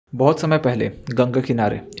बहुत समय पहले गंगा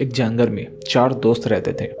किनारे एक जंगल में 4 दोस्त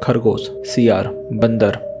रहते थे। खरगोश, सियार,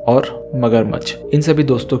 बंदर और मगरमच्छ। इन सभी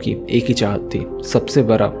दोस्तों की एक ही चाहत थी, सबसे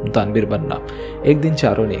बड़ा दानवीर बनना। एक दिन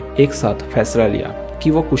चारों ने एक साथ फैसला लिया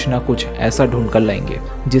कि वो कुछ ना कुछ ऐसा ढूंढ कर लाएंगे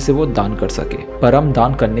जिसे वो दान कर सके। परम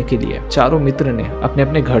दान करने के लिए चारों मित्र ने अपने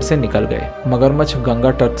अपने घर से निकल गए। मगरमच्छ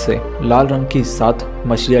गंगा तट से लाल रंग की 7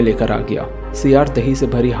 मछलियां लेकर आ गया। सियार दही से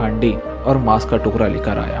भरी हांडी और मांस का टुकड़ा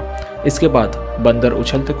लेकर आया। इसके बाद बंदर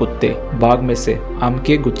उछलते कुत्ते बाग में से आम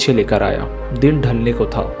के गुच्छे लेकर आया। दिन ढलने को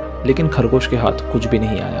था, लेकिन खरगोश के हाथ कुछ भी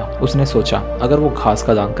नहीं आया। उसने सोचा अगर वो घास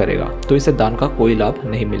का दान करेगा तो इसे दान का कोई लाभ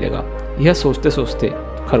नहीं मिलेगा। यह सोचते सोचते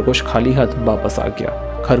खरगोश खाली हाथ वापस आ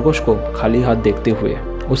गया। खरगोश को खाली हाथ देखते हुए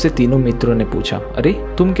उसे तीनों मित्रों ने पूछा, अरे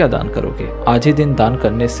तुम क्या दान करोगे? आज ही दिन दान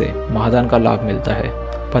करने से महादान का लाभ मिलता है,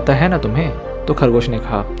 पता है ना तुम्हें? तो खरगोश ने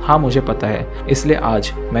कहा, हाँ मुझे पता है, इसलिए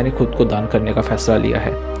आज मैंने खुद को दान करने का फैसला लिया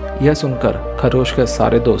है। यह सुनकर खरगोश के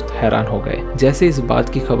सारे दोस्त हैरान हो गए। जैसे इस बात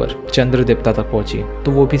की खबर चंद्र देवता तक पहुंची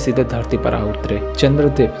तो वो भी सीधे धरती पर आ उतरे।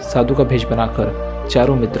 चंद्रदेव साधु का भेष बनाकर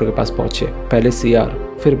चारों मित्रों के पास पहुंचे। पहले सियार,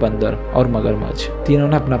 फिर बंदर और मगरमच्छ, तीनों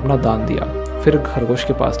ने अपना अपना दान दिया। फिर खरगोश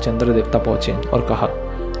के पास चंद्र देवता पहुंचे और कहा,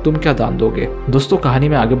 तुम क्या दान दोगे? दोस्तों, कहानी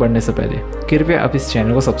में आगे बढ़ने से पहले कृपया आप इस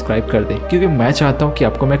चैनल को सब्सक्राइब कर दें, क्योंकि मैं चाहता हूं कि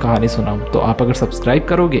आपको मैं कहानी सुनाऊं। तो आप अगर सब्सक्राइब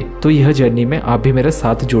करोगे तो यह जर्नी में आप भी मेरे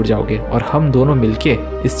साथ जुड़ जाओगे और हम दोनों मिलके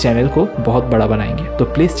इस चैनल को बहुत बड़ा बनाएंगे। तो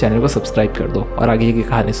प्लीज़ चैनल को सब्सक्राइब कर दो और आगे की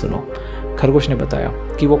कहानी सुनो। खरगोश ने बताया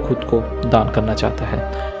कि वो खुद को दान करना चाहता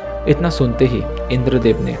है। इतना सुनते ही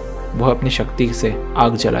इंद्रदेव ने वह अपनी शक्ति से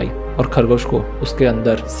आग जलाई और खरगोश को उसके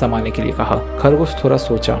अंदर समाने के लिए कहा। खरगोश थोड़ा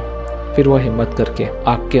सोचा, फिर वह हिम्मत करके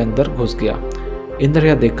आग के अंदर घुस गया। इंद्र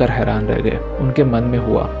यह देखकर हैरान रह गए। उनके मन में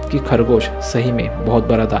हुआ कि खरगोश सही में बहुत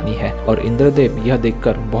बड़ा दानी है और इंद्रदेव यह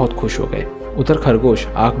देखकर बहुत खुश हो गए। उधर खरगोश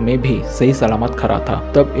आग में भी सही सलामत खड़ा था।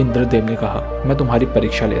 तब इंद्रदेव ने कहा, मैं तुम्हारी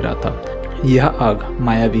परीक्षा ले रहा था। यह आग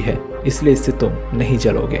मायावी है, इसलिए इससे तुम नहीं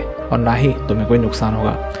जलोगे और ना ही तुम्हें कोई नुकसान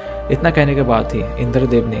होगा। इतना कहने के बाद ही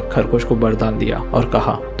इंद्रदेव ने खरगोश को वरदान दिया और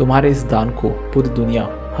कहा, तुम्हारे इस दान को पूरी दुनिया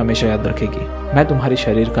हमेशा याद रखेगी। मैं तुम्हारे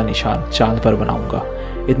शरीर का निशान चांद पर बनाऊंगा।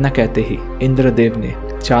 इतना कहते ही इंद्रदेव ने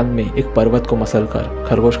चांद में एक पर्वत को मसलकर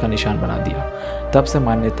खरगोश का निशान बना दिया। तब से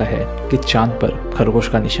मान्यता है कि चांद पर खरगोश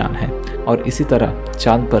का निशान है और इसी तरह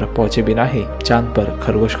चांद पर पहुंचे बिना ही चांद पर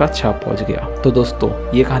खरगोश का छाप पहुंच गया। तो दोस्तों,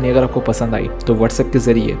 ये कहानी अगर आपको पसंद आई तो व्हाट्सएप के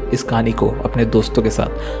जरिए इस कहानी को अपने दोस्तों के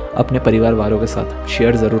साथ, अपने परिवार वालों के साथ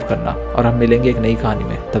शेयर जरूर करना और हम मिलेंगे एक नई कहानी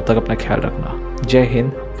में। तब तक अपना ख्याल रखना। जय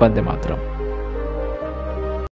हिंद, वंदे मातरम।